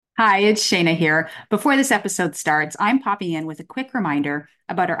Hi, it's Shayna here. Before this episode starts, I'm popping in with a quick reminder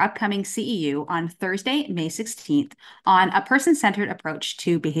about our upcoming CEU on Thursday, May 16th, on a person centered approach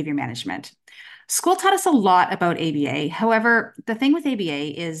to behavior management. School taught us a lot about ABA. However, the thing with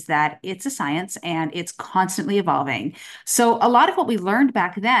ABA is that it's a science and it's constantly evolving. So, a lot of what we learned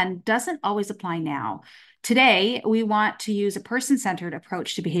back then doesn't always apply now. Today, we want to use a person centered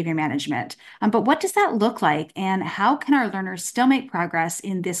approach to behavior management. But what does that look like, and how can our learners still make progress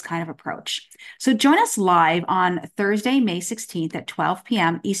in this kind of approach? So, join us live on Thursday, May 16th at 12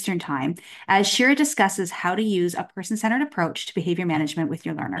 p.m. Eastern Time as Shira discusses how to use a person centered approach to behavior management with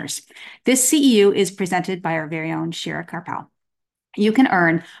your learners. This CEU is presented by our very own Shira Karpal. You can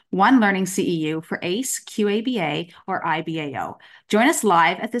earn one learning CEU for ACE, QABA, or IBAO. Join us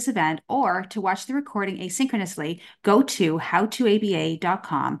live at this event, or to watch the recording asynchronously, go to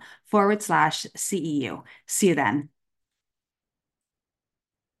howtoaba.com/CEU. See you then.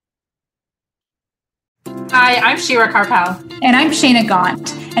 Hi, I'm Shira Karpal. And I'm Shayna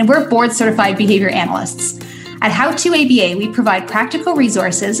Gaunt, and we're board certified behavior analysts. At How to ABA, we provide practical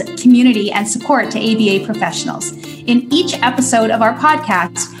resources, community, and support to ABA professionals. In each episode of our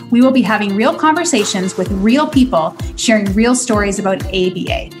podcast, we will be having real conversations with real people, sharing real stories about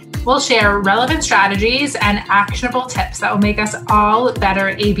ABA. We'll share relevant strategies and actionable tips that will make us all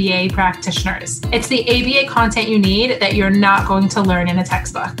better ABA practitioners. It's the ABA content you need that you're not going to learn in a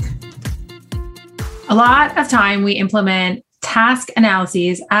textbook. A lot of time we implement task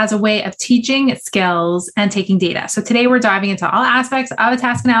analyses as a way of teaching skills and taking data. So today we're diving into all aspects of a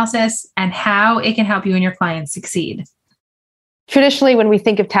task analysis and how it can help you and your clients succeed. Traditionally, when we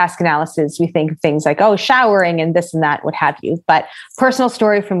think of task analysis, we think of things like, oh, showering and this and that, what have you. But personal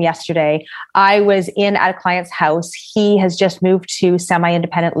story from yesterday, I was at a client's house. He has just moved to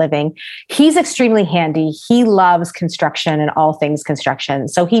semi-independent living. He's extremely handy. He loves construction and all things construction.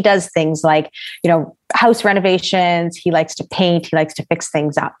 So he does things like, house renovations. He likes to paint. He likes to fix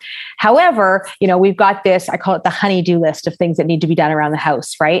things up. However, we've got this, I call it the honey-do list of things that need to be done around the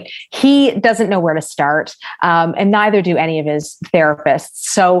house, right? He doesn't know where to start, and neither do any of his therapists.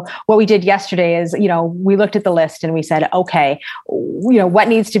 So what we did yesterday is, we looked at the list and we said, okay, what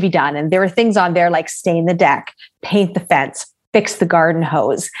needs to be done? And there were things on there like stain the deck, paint the fence, fix the garden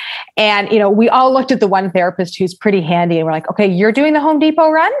hose. And, we all looked at the one therapist who's pretty handy and we're like, okay, you're doing the Home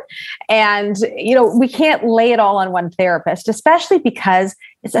Depot run. And, we can't lay it all on one therapist, especially because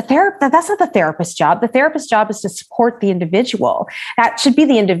it's a therapist. That's not the therapist's job. The therapist's job is to support the individual. That should be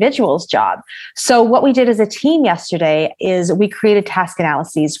the individual's job. So what we did as a team yesterday is we created task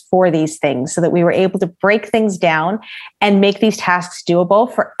analyses for these things so that we were able to break things down and make these tasks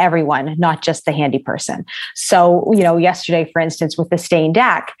doable for everyone, not just the handy person. So, yesterday, for instance, with the stain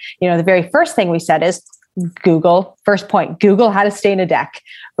deck, the very first thing we said is Google how to stain a deck,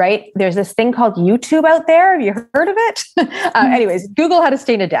 right? There's this thing called YouTube out there. Have you heard of it? Anyways, Google how to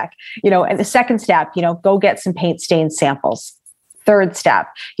stain a deck, and the second step, go get some paint stain samples. Third step,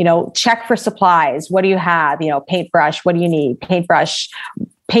 check for supplies. What do you have? Paintbrush. What do you need? Paintbrush,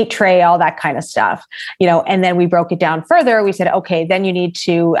 paint tray, all that kind of stuff, and then we broke it down further. We said, okay, then you need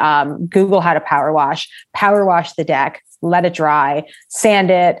to Google how to power wash the deck, let it dry,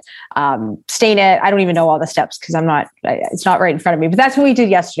 sand it, stain it. I don't even know all the steps because it's not right in front of me, but that's what we did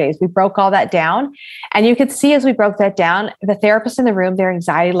yesterday is we broke all that down. And you could see as we broke that down, the therapist in the room, their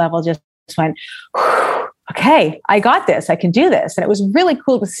anxiety level just went, okay, I got this. I can do this. And it was really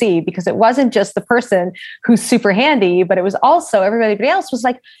cool to see because it wasn't just the person who's super handy, but it was also everybody else was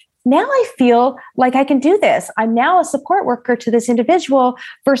like, now I feel like I can do this. I'm now a support worker to this individual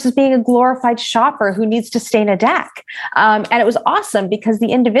versus being a glorified shopper who needs to stain a deck. And it was awesome because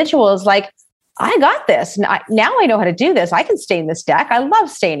the individual is like, I got this. Now I know how to do this. I can stain this deck. I love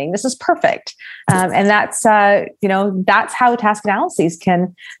staining. This is perfect. And that's how task analyses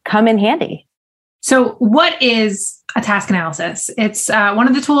can come in handy. So what is a task analysis? It's one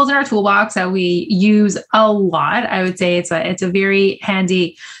of the tools in our toolbox that we use a lot. I would say it's a very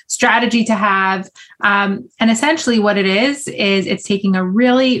handy strategy to have. And essentially what it is it's taking a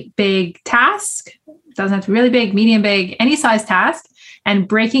really big task, it doesn't have to be really big, medium big, any size task, and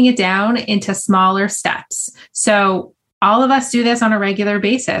breaking it down into smaller steps. So all of us do this on a regular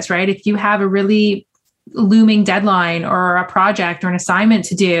basis, right? If you have a really looming deadline or a project or an assignment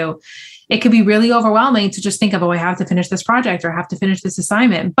to do, it could be really overwhelming to just think of, I have to finish this project or I have to finish this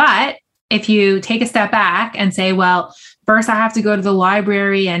assignment. But if you take a step back and say, well, first I have to go to the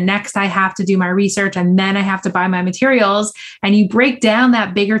library and next I have to do my research and then I have to buy my materials, and you break down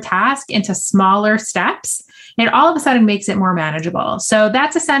that bigger task into smaller steps, it all of a sudden makes it more manageable. So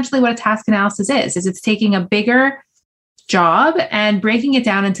that's essentially what a task analysis is it's taking a bigger job and breaking it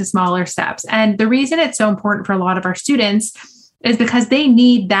down into smaller steps. And the reason it's so important for a lot of our students is because they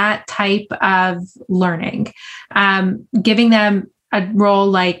need that type of learning. Giving them a role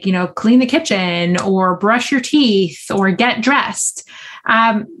like, clean the kitchen or brush your teeth or get dressed.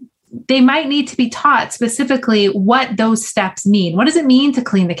 They might need to be taught specifically what those steps mean. What does it mean to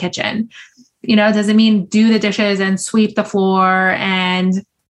clean the kitchen? Does it mean do the dishes and sweep the floor and,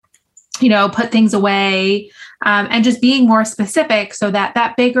 put things away, and just being more specific so that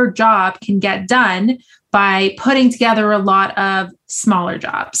that bigger job can get done by putting together a lot of smaller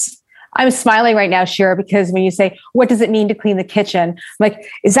jobs. I'm smiling right now, Shira, because when you say, what does it mean to clean the kitchen? I'm like,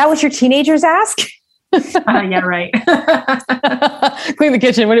 is that what your teenagers ask? Yeah, right. Clean the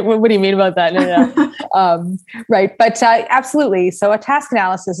kitchen. What do you mean about that? No. Right. But absolutely. So a task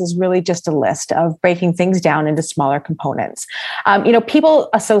analysis is really just a list of breaking things down into smaller components. People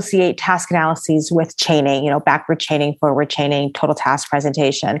associate task analyses with chaining, backward chaining, forward chaining, total task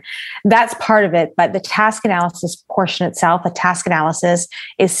presentation. That's part of it. But the task analysis portion itself, a task analysis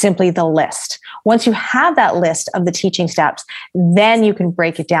is simply the list. Once you have that list of the teaching steps, then you can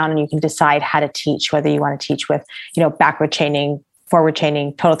break it down and you can decide how to teach, whether you want to teach with, backward chaining, forward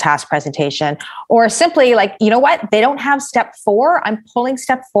chaining, total task presentation, or simply like, they don't have step 4. I'm pulling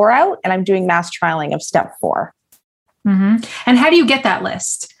step 4 out and I'm doing mass trialing of step 4. Mm-hmm. And how do you get that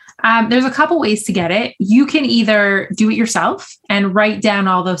list? There's a couple ways to get it. You can either do it yourself and write down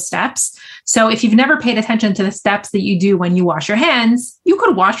all those steps. So if you've never paid attention to the steps that you do when you wash your hands, you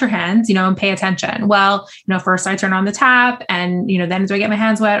could wash your hands, and pay attention. Well, first I turn on the tap and, then do I get my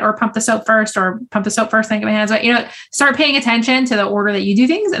hands wet, or pump the soap first, then get my hands wet, start paying attention to the order that you do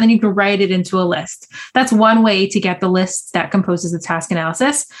things. And then you can write it into a list. That's one way to get the list that composes the task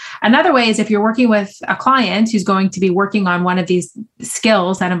analysis. Another way is if you're working with a client who's going to be working on one of these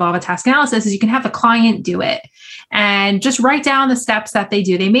skills that involve a task analysis, is you can have the client do it and just write down the steps that they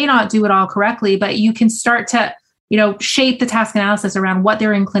do. They may not do it all correctly, but you can start to, shape the task analysis around what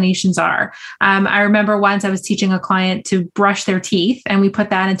their inclinations are. I remember once I was teaching a client to brush their teeth, and we put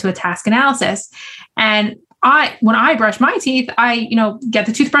that into a task analysis. And when I brush my teeth, I, get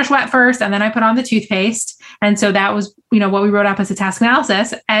the toothbrush wet first, and then I put on the toothpaste. And so that was, what we wrote up as a task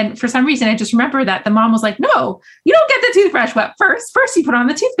analysis. And for some reason, I just remember that the mom was like, no, you don't get the toothbrush wet first. First you put on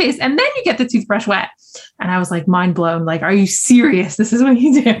the toothpaste and then you get the toothbrush wet. And I was like, mind blown. Like, are you serious? This is what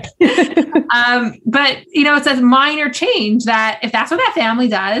you do. But it's a minor change that if that's what that family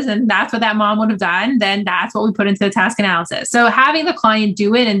does, and that's what that mom would have done, then that's what we put into the task analysis. So having the client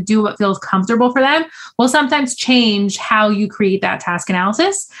do it and do what feels comfortable for them will sometimes change how you create that task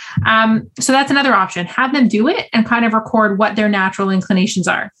analysis. So that's another option. Have them do it and kind of record what their natural inclinations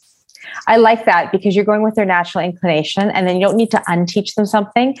are. I like that, because you're going with their natural inclination, and then you don't need to unteach them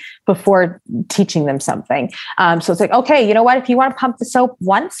something before teaching them something. So it's like, okay, you know what? If you want to pump the soap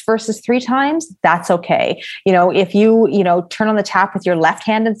once versus 3 times, that's okay. If you, turn on the tap with your left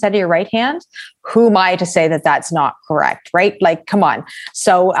hand instead of your right hand, who am I to say that that's not correct, right? Like, come on.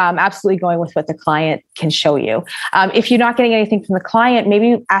 So absolutely going with what the client can show you. If you're not getting anything from the client,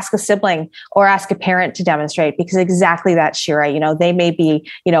 maybe ask a sibling or ask a parent to demonstrate, because exactly that, Shira, they may be,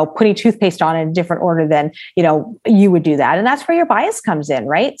 putting toothpaste on in a different order than, you would do that. And that's where your bias comes in,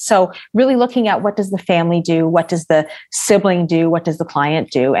 right? So really looking at what does the family do? What does the sibling do? What does the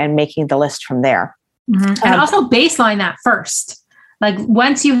client do? And making the list from there. Mm-hmm. And also baseline that first. Like,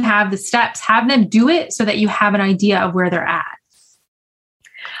 once you have the steps, have them do it so that you have an idea of where they're at.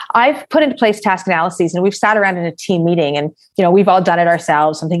 I've put into place task analyses, and we've sat around in a team meeting, and, we've all done it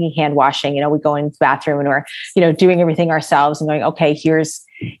ourselves. I'm thinking hand washing, we go into the bathroom and we're, doing everything ourselves and going, okay, here's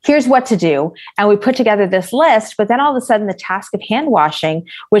what to do. And we put together this list, but then all of a sudden the task of hand washing,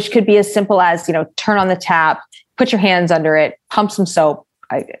 which could be as simple as, turn on the tap, put your hands under it, pump some soap.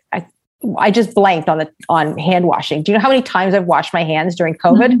 I just blanked on hand washing. Do you know how many times I've washed my hands during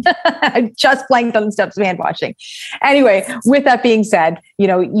COVID? I just blanked on the steps of hand washing. Anyway, with that being said,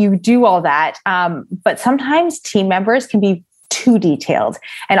 you do all that. But sometimes team members can be too detailed.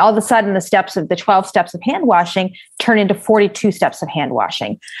 And all of a sudden the 12 steps of hand washing turn into 42 steps of hand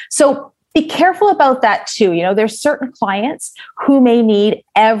washing. So be careful about that too. There's certain clients who may need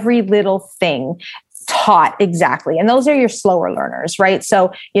every little thing taught exactly. And those are your slower learners, right?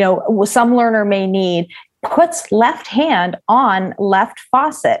 So, some learner may need, puts left hand on left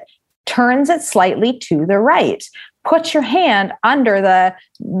faucet, turns it slightly to the right, puts your hand under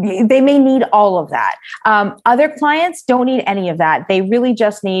they may need all of that. Other clients don't need any of that. They really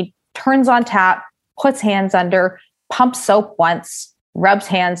just need turns on tap, puts hands under, pumps soap once, rubs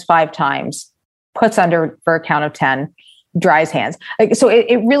hands 5 times, puts under for a count of 10, dries hands. So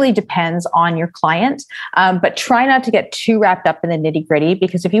it really depends on your client, but try not to get too wrapped up in the nitty gritty,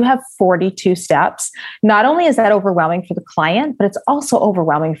 because if you have 42 steps, not only is that overwhelming for the client, but it's also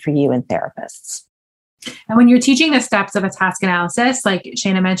overwhelming for you and therapists. And when you're teaching the steps of a task analysis, like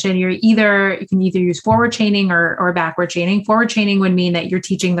Shayna mentioned, you can either use forward chaining or backward chaining. Forward chaining would mean that you're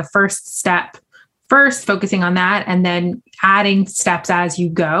teaching the first step first, focusing on that, and then adding steps as you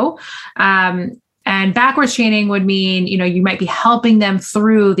go. And backwards chaining would mean, you might be helping them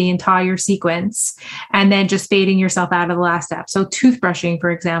through the entire sequence and then just fading yourself out of the last step. So toothbrushing, for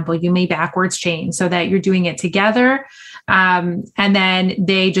example, you may backwards chain so that you're doing it together. And then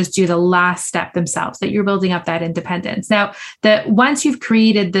they just do the last step themselves, that you're building up that independence. Now, once you've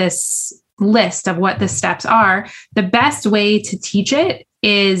created this list of what the steps are, the best way to teach it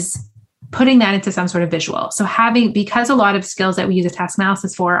is putting that into some sort of visual. So because a lot of skills that we use a task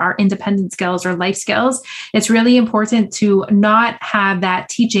analysis for are independent skills or life skills, it's really important to not have that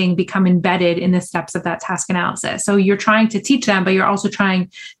teaching become embedded in the steps of that task analysis. So you're trying to teach them, but you're also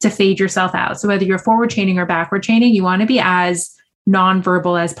trying to fade yourself out. So whether you're forward chaining or backward chaining, you want to be as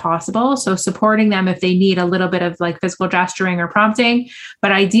nonverbal as possible. So supporting them if they need a little bit of like physical gesturing or prompting,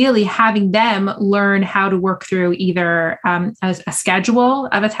 but ideally having them learn how to work through either a schedule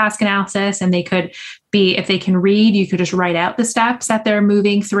of a task analysis, and they could be, if they can read, you could just write out the steps that they're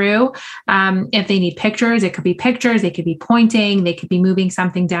moving through. If they need pictures, it could be pictures, they could be pointing, they could be moving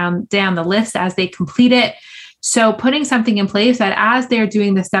something down the list as they complete it. So putting something in place that as they're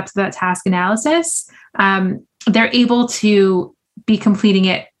doing the steps of that task analysis, they're able to be completing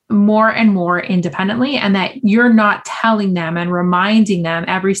it more and more independently, and that you're not telling them and reminding them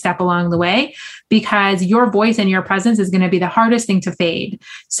every step along the way, because your voice and your presence is going to be the hardest thing to fade.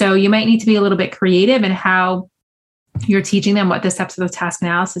 So you might need to be a little bit creative in how you're teaching them what the steps of the task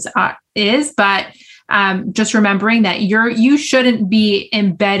analysis is, but just remembering that you shouldn't be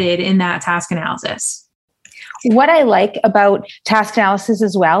embedded in that task analysis. What I like about task analysis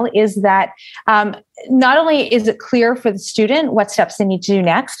as well is that not only is it clear for the student what steps they need to do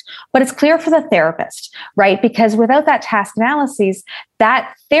next, but it's clear for the therapist, right? Because without that task analysis,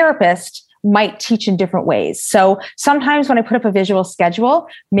 that therapist might teach in different ways. So sometimes when I put up a visual schedule,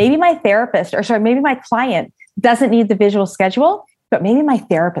 maybe my client doesn't need the visual schedule, but maybe my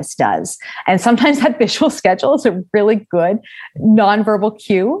therapist does. And sometimes that visual schedule is a really good nonverbal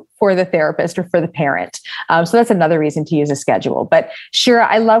cue for the therapist or for the parent. So that's another reason to use a schedule. But Shira,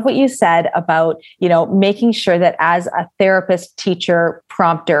 I love what you said about, making sure that as a therapist, teacher,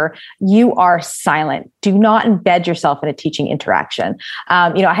 prompter, you are silent. Do not embed yourself in a teaching interaction.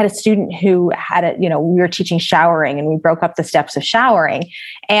 I had a student who had we were teaching showering, and we broke up the steps of showering.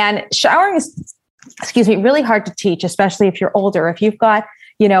 And showering is really hard to teach, especially if you're older. If you've got,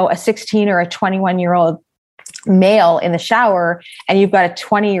 a 16 or a 21-year-old male in the shower, and you've got a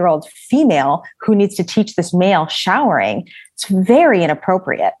 20-year-old female who needs to teach this male showering, it's very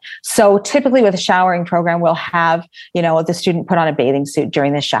inappropriate. So typically with a showering program, we'll have, the student put on a bathing suit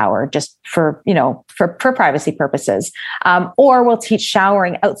during the shower just for privacy purposes. Or we'll teach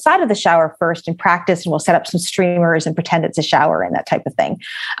showering outside of the shower first and practice, and we'll set up some streamers and pretend it's a shower and that type of thing.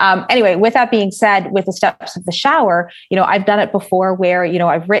 Anyway, with that being said, with the steps of the shower, I've done it before where,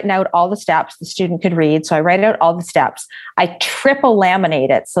 I've written out all the steps the student could read. So I write out all the steps. I triple laminate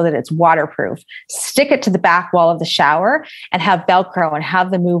it so that it's waterproof, stick it to the back wall of the shower, and have Velcro and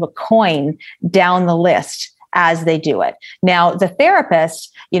have them move a coin down the list as they do it. Now, the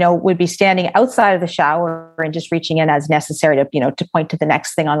therapist, would be standing outside of the shower and just reaching in as necessary to point to the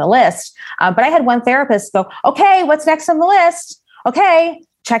next thing on the list. But I had one therapist go, okay, what's next on the list? Okay,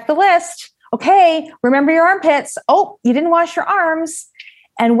 check the list. Okay, remember your armpits. Oh, you didn't wash your arms.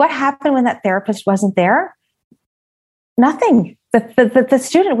 And what happened when that therapist wasn't there? Nothing. The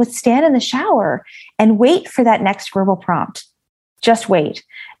student would stand in the shower and wait for that next verbal prompt. Just wait.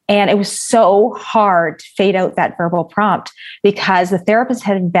 And it was so hard to fade out that verbal prompt because the therapist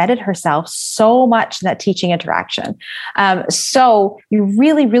had embedded herself so much in that teaching interaction. So you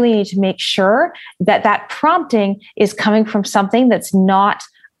really, really need to make sure that that prompting is coming from something that's not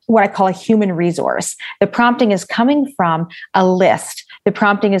what I call a human resource. The prompting is coming from a list. The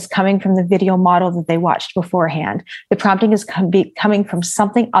prompting is coming from the video model that they watched beforehand. The prompting is coming from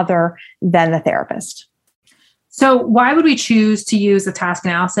something other than the therapist. So why would we choose to use a task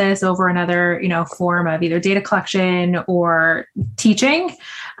analysis over another, form of either data collection or teaching?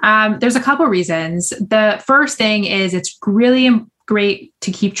 There's a couple reasons. The first thing is it's really great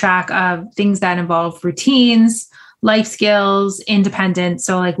to keep track of things that involve routines, life skills, independence.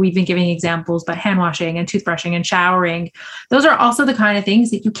 So like we've been giving examples, but hand washing and toothbrushing and showering, those are also the kind of things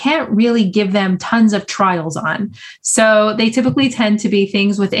that you can't really give them tons of trials on. So they typically tend to be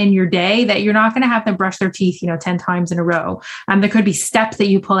things within your day that you're not going to have them brush their teeth, 10 times in a row. There could be steps that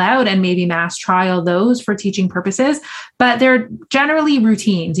you pull out and maybe mass trial those for teaching purposes, but they're generally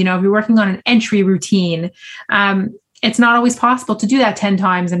routines. If you're working on an entry routine, it's not always possible to do that 10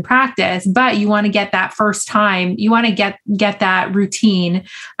 times in practice, but you want to get that first time, you want to get that routine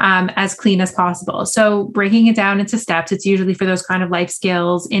as clean as possible. So breaking it down into steps, it's usually for those kind of life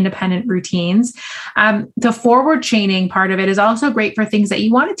skills, independent routines. The forward chaining part of it is also great for things that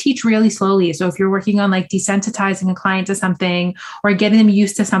you want to teach really slowly. So if you're working on like desensitizing a client to something or getting them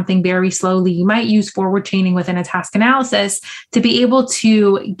used to something very slowly, you might use forward chaining within a task analysis to be able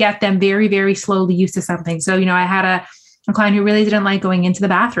to get them very, very slowly used to something. So, I had a client who really didn't like going into the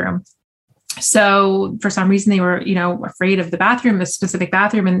bathroom. So for some reason they were, afraid of the bathroom, a specific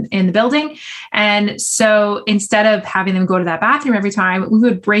bathroom in the building. And so instead of having them go to that bathroom every time, we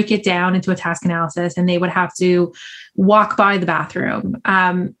would break it down into a task analysis, and they would have to walk by the bathroom,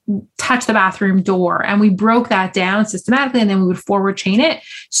 touch the bathroom door. And we broke that down systematically, and then we would forward chain it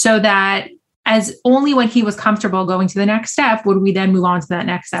so that as only when he was comfortable going to the next step would we then move on to that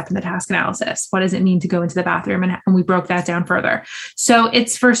next step in the task analysis. What does it mean to go into the bathroom? And we broke that down further. So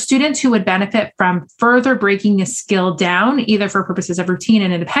it's for students who would benefit from further breaking the skill down, either for purposes of routine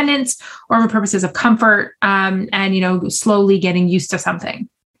and independence or for purposes of comfort, and slowly getting used to something.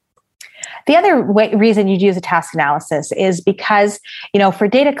 The other reason you'd use a task analysis is because, for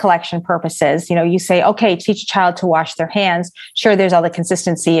data collection purposes, you say, okay, teach a child to wash their hands. Sure, there's all the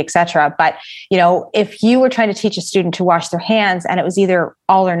consistency, et cetera. But, if you were trying to teach a student to wash their hands and it was either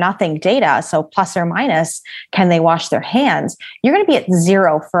all or nothing data, so plus or minus, can they wash their hands? You're going to be at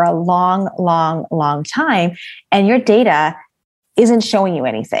zero for a long, long, long time. And your data isn't showing you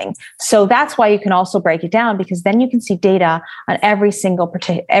anything. So that's why you can also break it down, because then you can see data on every single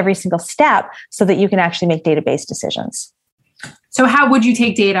step so that you can actually make data-based decisions. So how would you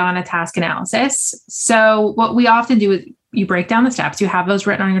take data on a task analysis? So what we often do is you break down the steps, you have those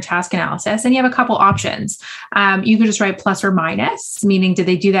written on your task analysis, and you have a couple options. You could just write plus or minus, meaning did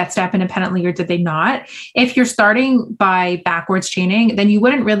they do that step independently or did they not? If you're starting by backwards chaining, then you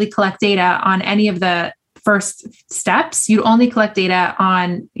wouldn't really collect data on any of the first steps. You'd only collect data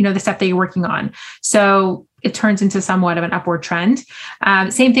on, the step that you're working on. So it turns into somewhat of an upward trend.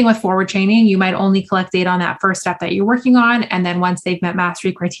 Same thing with forward chaining. You might only collect data on that first step that you're working on. And then once they've met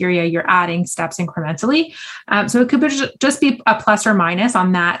mastery criteria, you're adding steps incrementally. So it could just be a plus or minus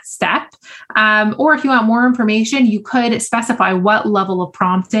on that step. Or if you want more information, you could specify what level of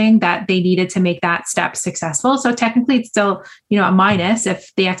prompting that they needed to make that step successful. So technically it's still, a minus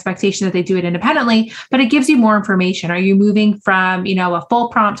if the expectation that they do it independently, but it gives you more information. Are you moving from, a full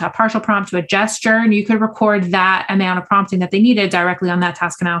prompt to a partial prompt to a gesture? And you could record that amount of prompting that they needed directly on that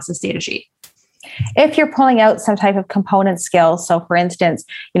task analysis data sheet. If you're pulling out some type of component skill, so for instance,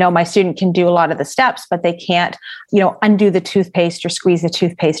 my student can do a lot of the steps, but they can't, undo the toothpaste or squeeze the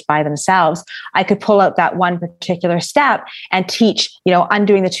toothpaste by themselves. I could pull out that one particular step and teach,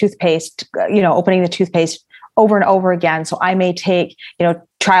 undoing the toothpaste, opening the toothpaste over and over again. So I may take,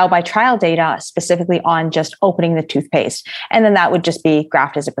 trial by trial data specifically on just opening the toothpaste. And then that would just be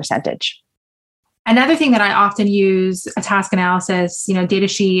graphed as a percentage. Another thing that I often use a task analysis, data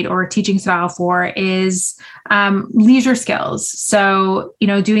sheet or teaching style for is leisure skills. So,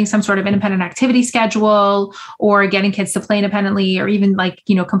 doing some sort of independent activity schedule or getting kids to play independently or even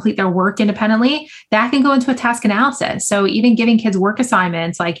complete their work independently, that can go into a task analysis. So even giving kids work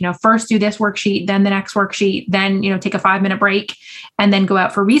assignments, first do this worksheet, then the next worksheet, then, take a 5-minute break and then go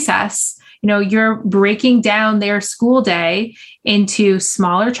out for recess. You're breaking down their school day into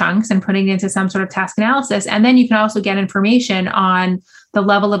smaller chunks and putting it into some sort of task analysis. And then you can also get information on the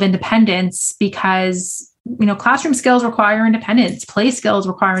level of independence because, classroom skills require independence, play skills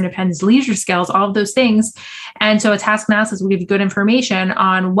require independence, leisure skills, all of those things. And so a task analysis will give you good information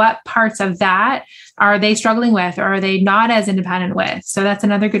on what parts of that are they struggling with or are they not as independent with. So that's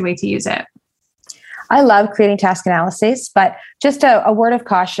another good way to use it. I love creating task analyses, but just a word of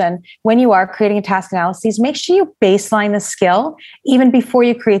caution, when you are creating a task analysis, make sure you baseline the skill even before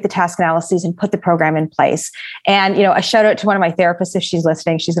you create the task analyses and put the program in place. And, a shout out to one of my therapists, if she's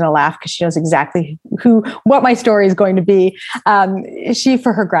listening, she's going to laugh because she knows exactly what my story is going to be.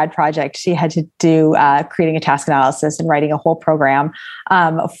 For her grad project, she had to do creating a task analysis and writing a whole program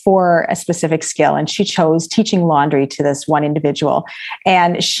for a specific skill. And she chose teaching laundry to this one individual.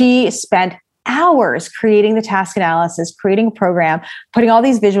 And she spent hours creating the task analysis, creating a program, putting all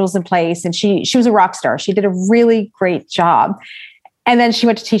these visuals in place. And she was a rock star. She did a really great job. And then she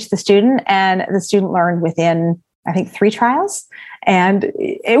went to teach the student, and the student learned within, I think, 3 trials. And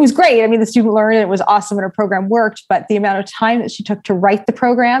it was great. I mean, the student learned, and it was awesome, and her program worked, but the amount of time that she took to write the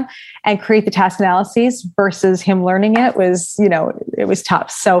program and create the task analyses versus him learning it was, it was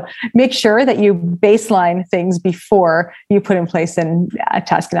tough. So make sure that you baseline things before you put in place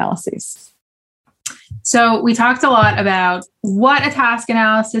task analyses. So we talked a lot about what a task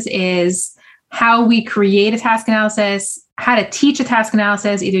analysis is, how we create a task analysis, how to teach a task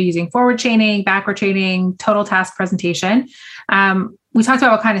analysis, either using forward chaining, backward chaining, total task presentation. We talked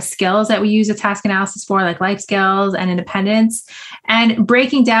about what kind of skills that we use a task analysis for, like life skills and independence, and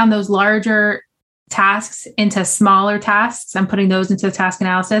breaking down those larger tasks into smaller tasks and putting those into the task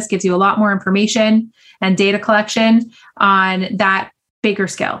analysis gives you a lot more information and data collection on that bigger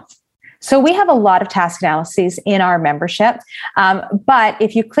skill. So we have a lot of task analyses in our membership, but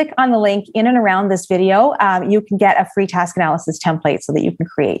if you click on the link in and around this video, you can get a free task analysis template so that you can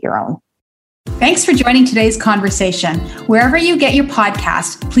create your own. Thanks for joining today's conversation. Wherever you get your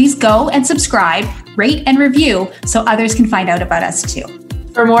podcast, please go and subscribe, rate, and review so others can find out about us too.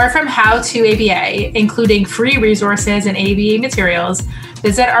 For more from How to ABA, including free resources and ABA materials,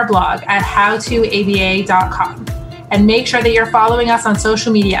 visit our blog at howtoaba.com. And make sure that you're following us on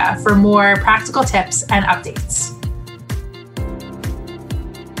social media for more practical tips and updates.